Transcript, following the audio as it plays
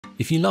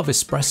If you love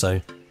espresso,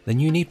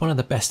 then you need one of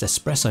the best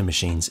espresso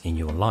machines in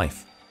your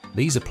life.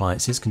 These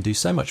appliances can do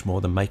so much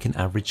more than make an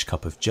average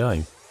cup of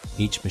joe.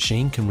 Each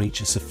machine can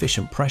reach a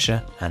sufficient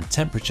pressure and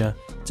temperature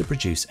to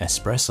produce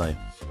espresso.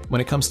 When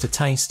it comes to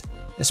taste,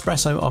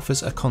 espresso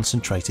offers a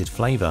concentrated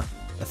flavour,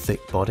 a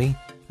thick body,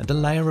 and a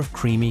layer of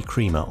creamy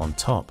crema on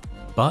top.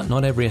 But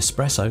not every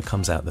espresso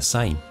comes out the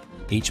same.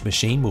 Each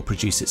machine will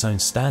produce its own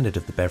standard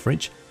of the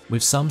beverage,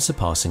 with some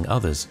surpassing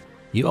others.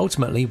 You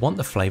ultimately want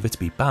the flavour to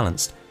be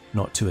balanced,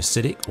 not too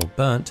acidic or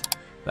burnt,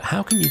 but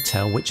how can you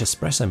tell which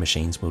espresso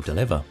machines will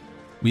deliver?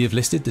 We have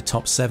listed the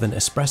top 7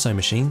 espresso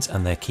machines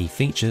and their key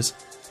features,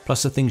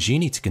 plus the things you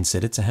need to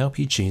consider to help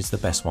you choose the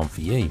best one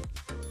for you.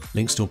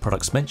 Links to all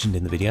products mentioned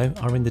in the video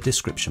are in the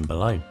description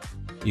below.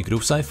 You could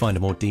also find a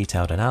more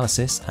detailed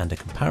analysis and a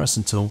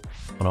comparison tool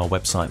on our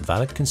website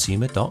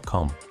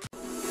validconsumer.com.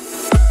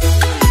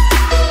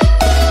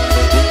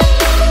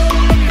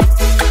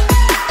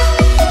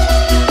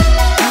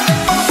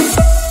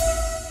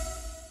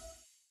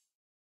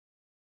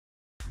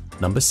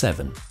 Number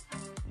 7.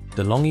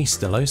 DeLonghi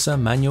Stilosa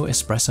Manual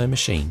Espresso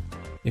Machine.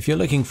 If you're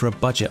looking for a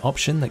budget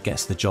option that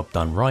gets the job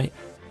done right,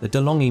 the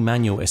DeLonghi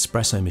Manual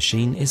Espresso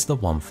Machine is the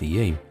one for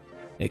you.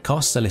 It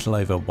costs a little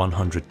over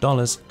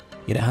 $100,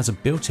 yet it has a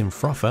built-in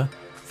frother,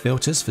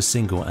 filters for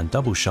single and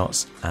double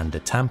shots, and a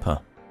tamper.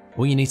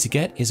 All you need to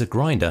get is a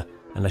grinder,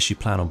 unless you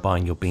plan on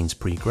buying your beans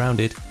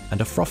pre-grounded,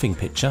 and a frothing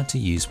pitcher to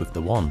use with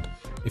the wand.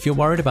 If you're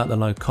worried about the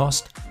low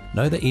cost,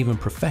 know that even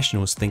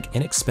professionals think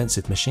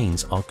inexpensive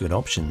machines are good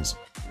options.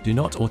 Do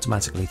not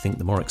automatically think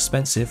the more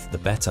expensive, the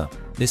better.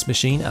 This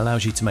machine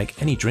allows you to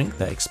make any drink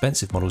that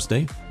expensive models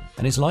do,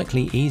 and is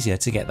likely easier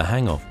to get the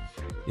hang of.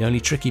 The only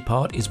tricky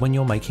part is when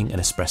you're making an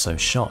espresso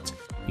shot.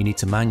 You need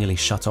to manually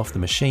shut off the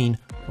machine,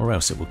 or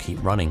else it will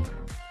keep running.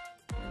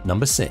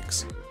 Number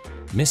 6.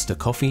 Mr.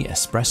 Coffee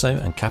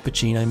Espresso and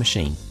Cappuccino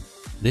Machine.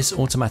 This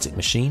automatic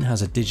machine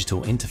has a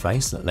digital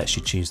interface that lets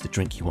you choose the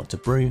drink you want to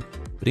brew,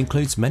 but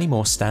includes many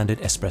more standard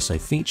espresso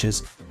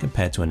features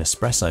compared to an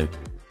espresso,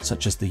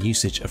 such as the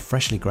usage of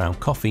freshly ground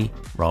coffee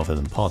rather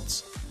than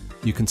pods.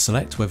 You can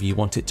select whether you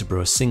want it to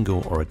brew a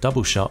single or a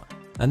double shot,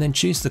 and then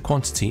choose the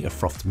quantity of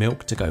frothed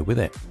milk to go with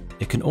it.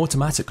 It can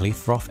automatically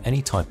froth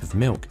any type of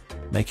milk,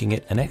 making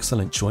it an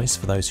excellent choice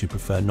for those who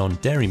prefer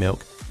non-dairy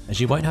milk,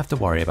 as you won't have to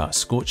worry about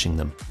scorching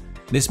them.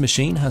 This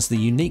machine has the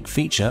unique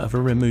feature of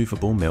a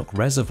removable milk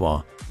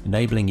reservoir,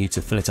 enabling you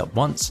to fill it up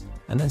once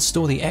and then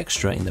store the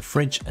extra in the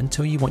fridge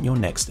until you want your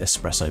next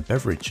espresso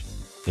beverage.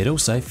 It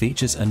also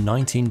features a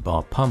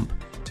 19-bar pump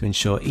to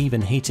ensure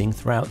even heating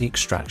throughout the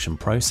extraction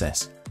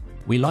process.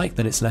 We like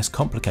that it's less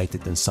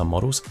complicated than some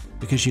models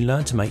because you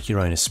learn to make your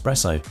own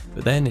espresso,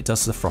 but then it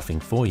does the frothing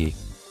for you.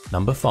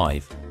 Number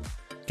 5.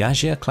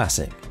 Gaggia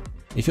Classic.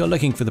 If you're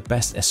looking for the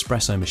best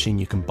espresso machine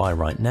you can buy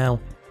right now,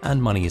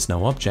 and money is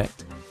no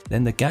object,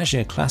 then the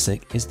Gaggia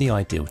Classic is the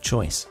ideal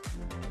choice.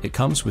 It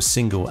comes with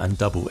single and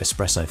double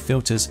espresso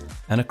filters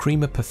and a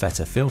crema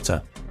perfetta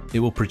filter. It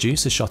will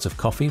produce a shot of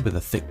coffee with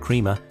a thick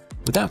crema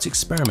without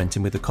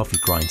experimenting with the coffee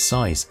grind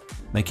size,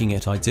 making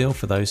it ideal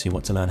for those who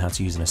want to learn how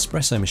to use an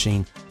espresso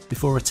machine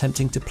before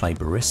attempting to play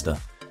barista.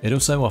 It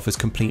also offers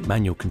complete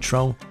manual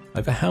control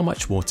over how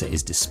much water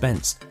is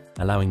dispensed,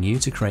 allowing you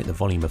to create the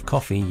volume of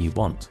coffee you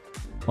want.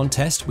 On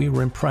test, we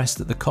were impressed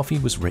that the coffee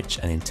was rich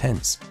and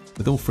intense.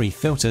 With all 3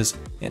 filters,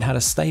 it had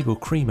a stable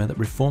crema that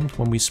reformed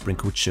when we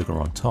sprinkled sugar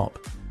on top.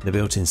 The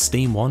built-in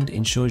steam wand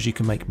ensures you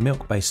can make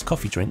milk-based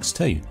coffee drinks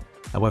too.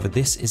 However,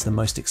 this is the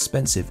most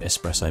expensive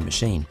espresso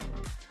machine.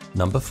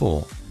 Number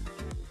 4.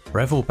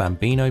 Breville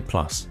Bambino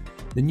Plus.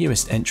 The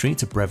newest entry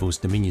to Breville's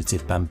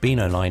diminutive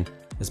Bambino line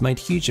has made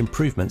huge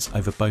improvements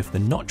over both the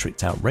not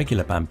tricked out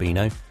regular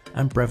Bambino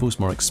and Breville's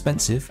more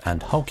expensive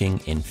and hulking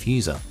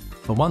infuser.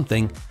 For one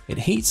thing, it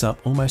heats up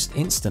almost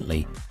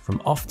instantly,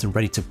 from off to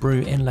ready to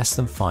brew in less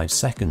than 5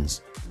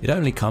 seconds. It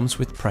only comes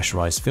with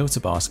pressurized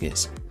filter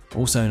baskets,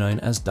 also known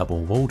as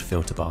double-walled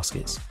filter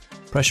baskets.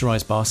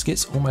 Pressurized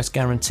baskets almost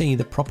guarantee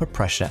the proper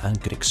pressure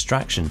and good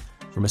extraction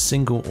from a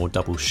single or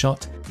double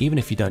shot, even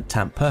if you don't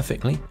tamp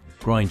perfectly,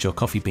 grind your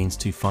coffee beans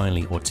too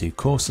finely or too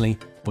coarsely,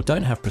 or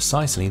don't have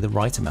precisely the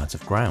right amount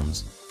of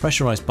grounds.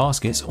 Pressurized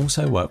baskets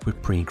also work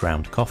with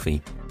pre-ground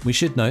coffee. We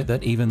should note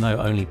that even though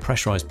only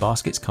pressurized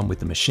baskets come with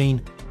the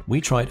machine, we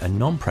tried a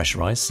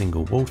non-pressurized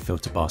single-walled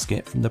filter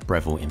basket from the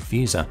Breville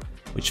infuser,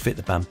 which fit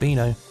the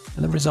Bambino,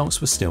 and the results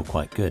were still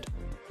quite good.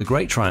 The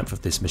great triumph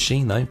of this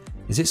machine though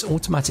is its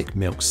automatic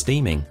milk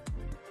steaming.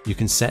 You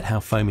can set how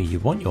foamy you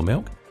want your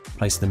milk,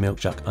 place the milk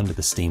jug under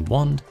the steam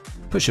wand,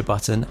 push a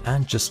button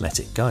and just let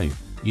it go.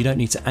 You don't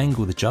need to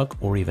angle the jug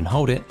or even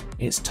hold it,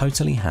 it's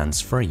totally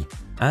hands-free.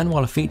 And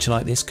while a feature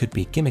like this could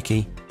be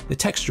gimmicky, the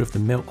texture of the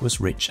milk was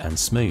rich and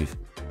smooth.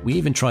 We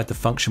even tried the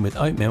function with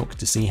oat milk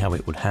to see how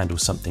it would handle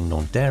something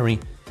non-dairy,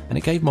 and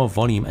it gave more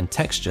volume and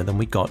texture than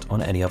we got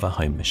on any other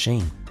home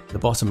machine. The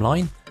bottom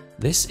line?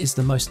 This is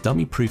the most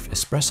dummy-proof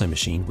espresso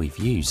machine we've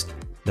used.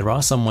 There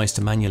are some ways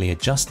to manually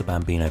adjust the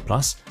Bambino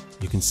Plus.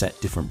 You can set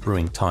different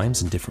brewing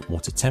times and different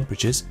water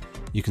temperatures.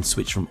 You can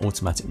switch from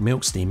automatic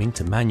milk steaming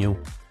to manual,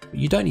 but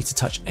you don't need to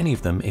touch any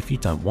of them if you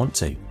don't want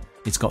to.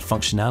 It's got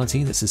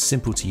functionality that's as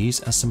simple to use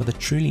as some of the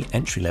truly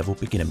entry-level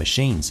beginner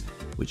machines,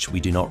 which we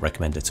do not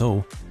recommend at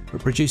all,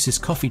 but produces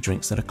coffee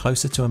drinks that are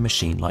closer to a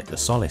machine like the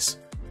Solis.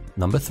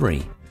 Number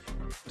 3.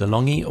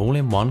 DeLonghi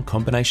all-in-one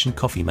combination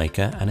coffee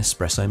maker and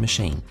espresso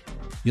machine.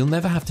 You'll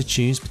never have to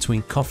choose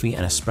between coffee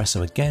and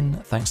espresso again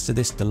thanks to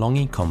this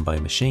DeLonghi combo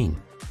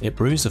machine. It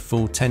brews a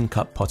full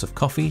 10-cup pot of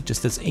coffee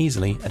just as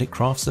easily as it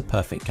crafts the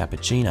perfect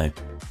cappuccino,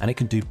 and it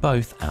can do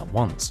both at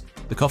once.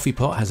 The coffee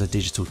pot has a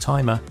digital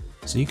timer,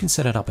 so you can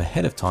set it up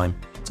ahead of time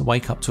to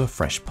wake up to a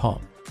fresh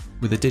pot.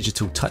 With a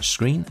digital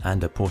touchscreen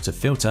and a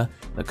portafilter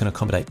that can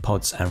accommodate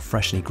pods and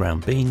freshly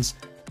ground beans,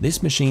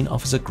 this machine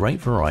offers a great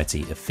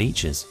variety of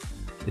features.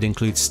 It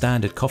includes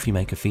standard coffee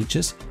maker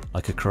features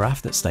like a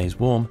carafe that stays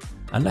warm,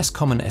 and less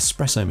common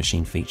espresso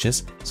machine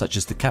features such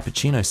as the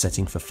cappuccino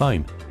setting for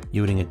foam,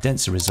 yielding a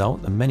denser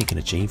result than many can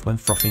achieve when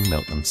frothing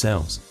milk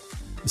themselves.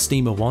 The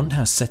steamer wand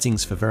has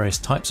settings for various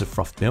types of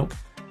frothed milk,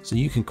 so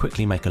you can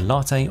quickly make a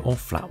latte or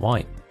flat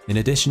white. In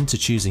addition to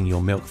choosing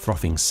your milk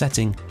frothing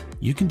setting,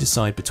 you can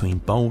decide between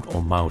bold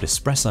or mild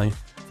espresso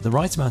for the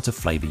right amount of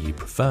flavour you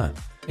prefer.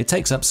 It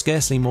takes up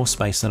scarcely more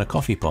space than a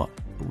coffee pot,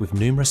 but with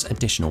numerous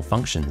additional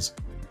functions.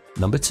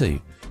 Number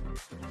 2.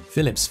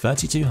 Philips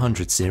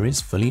 3200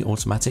 series fully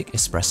automatic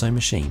espresso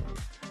machine.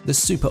 The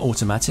super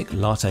automatic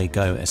Latte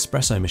Go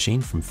espresso machine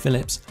from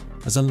Philips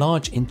has a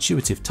large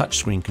intuitive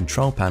touchscreen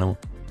control panel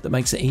that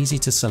makes it easy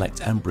to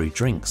select and brew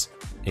drinks.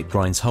 It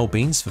grinds whole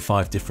beans for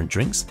 5 different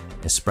drinks: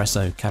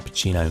 espresso,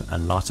 cappuccino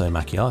and latte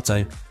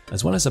macchiato,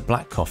 as well as a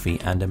black coffee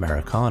and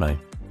americano.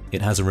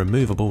 It has a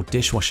removable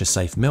dishwasher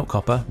safe milk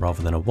hopper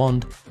rather than a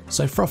wand,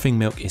 so frothing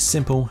milk is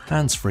simple,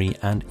 hands-free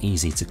and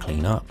easy to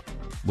clean up.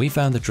 We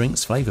found the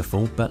drinks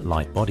flavourful but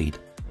light-bodied.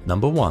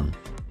 Number 1.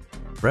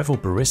 Breville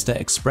Barista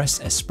Express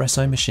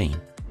Espresso Machine.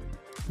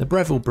 The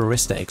Breville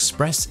Barista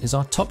Express is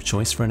our top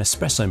choice for an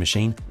espresso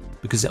machine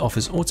because it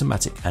offers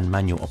automatic and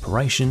manual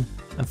operation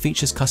and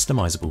features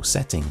customizable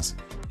settings.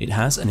 It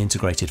has an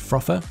integrated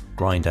frother,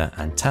 grinder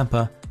and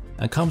tamper,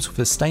 and comes with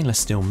a stainless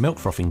steel milk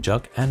frothing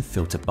jug and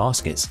filter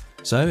baskets,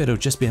 so it'll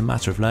just be a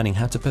matter of learning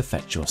how to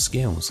perfect your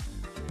skills.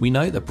 We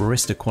know that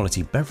barista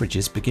quality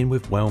beverages begin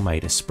with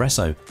well-made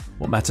espresso.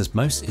 What matters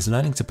most is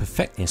learning to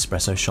perfect the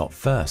espresso shot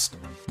first.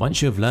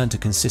 Once you have learned to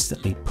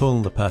consistently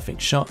pull the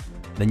perfect shot,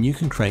 then you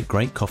can create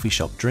great coffee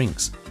shop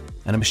drinks.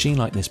 And a machine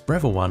like this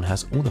Breville one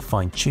has all the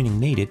fine tuning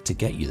needed to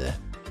get you there.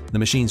 The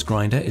machine's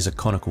grinder is a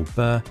conical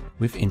burr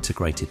with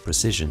integrated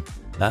precision.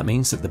 That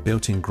means that the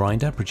built-in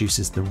grinder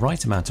produces the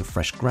right amount of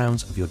fresh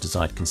grounds of your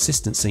desired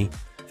consistency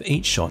for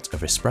each shot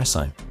of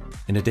espresso.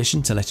 In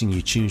addition to letting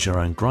you choose your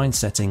own grind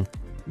setting,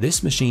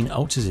 this machine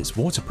alters its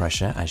water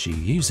pressure as you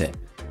use it,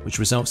 which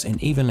results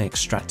in evenly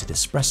extracted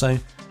espresso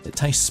that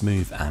tastes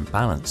smooth and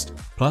balanced.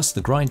 Plus,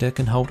 the grinder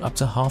can hold up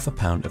to half a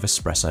pound of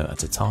espresso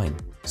at a time.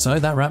 So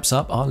that wraps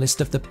up our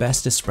list of the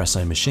best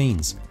espresso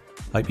machines.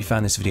 Hope you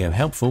found this video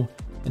helpful,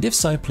 and if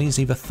so, please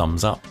leave a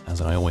thumbs up, as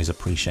I always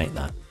appreciate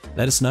that.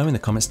 Let us know in the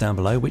comments down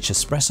below which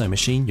espresso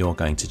machine you're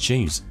going to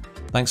choose.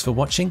 Thanks for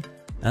watching,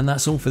 and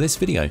that's all for this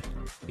video.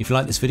 If you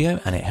like this video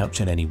and it helped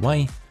you in any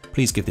way,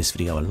 please give this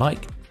video a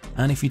like,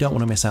 and if you don't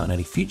want to miss out on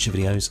any future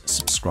videos,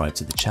 subscribe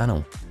to the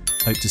channel.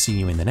 Hope to see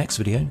you in the next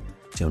video.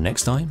 Till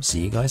next time, see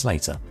you guys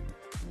later.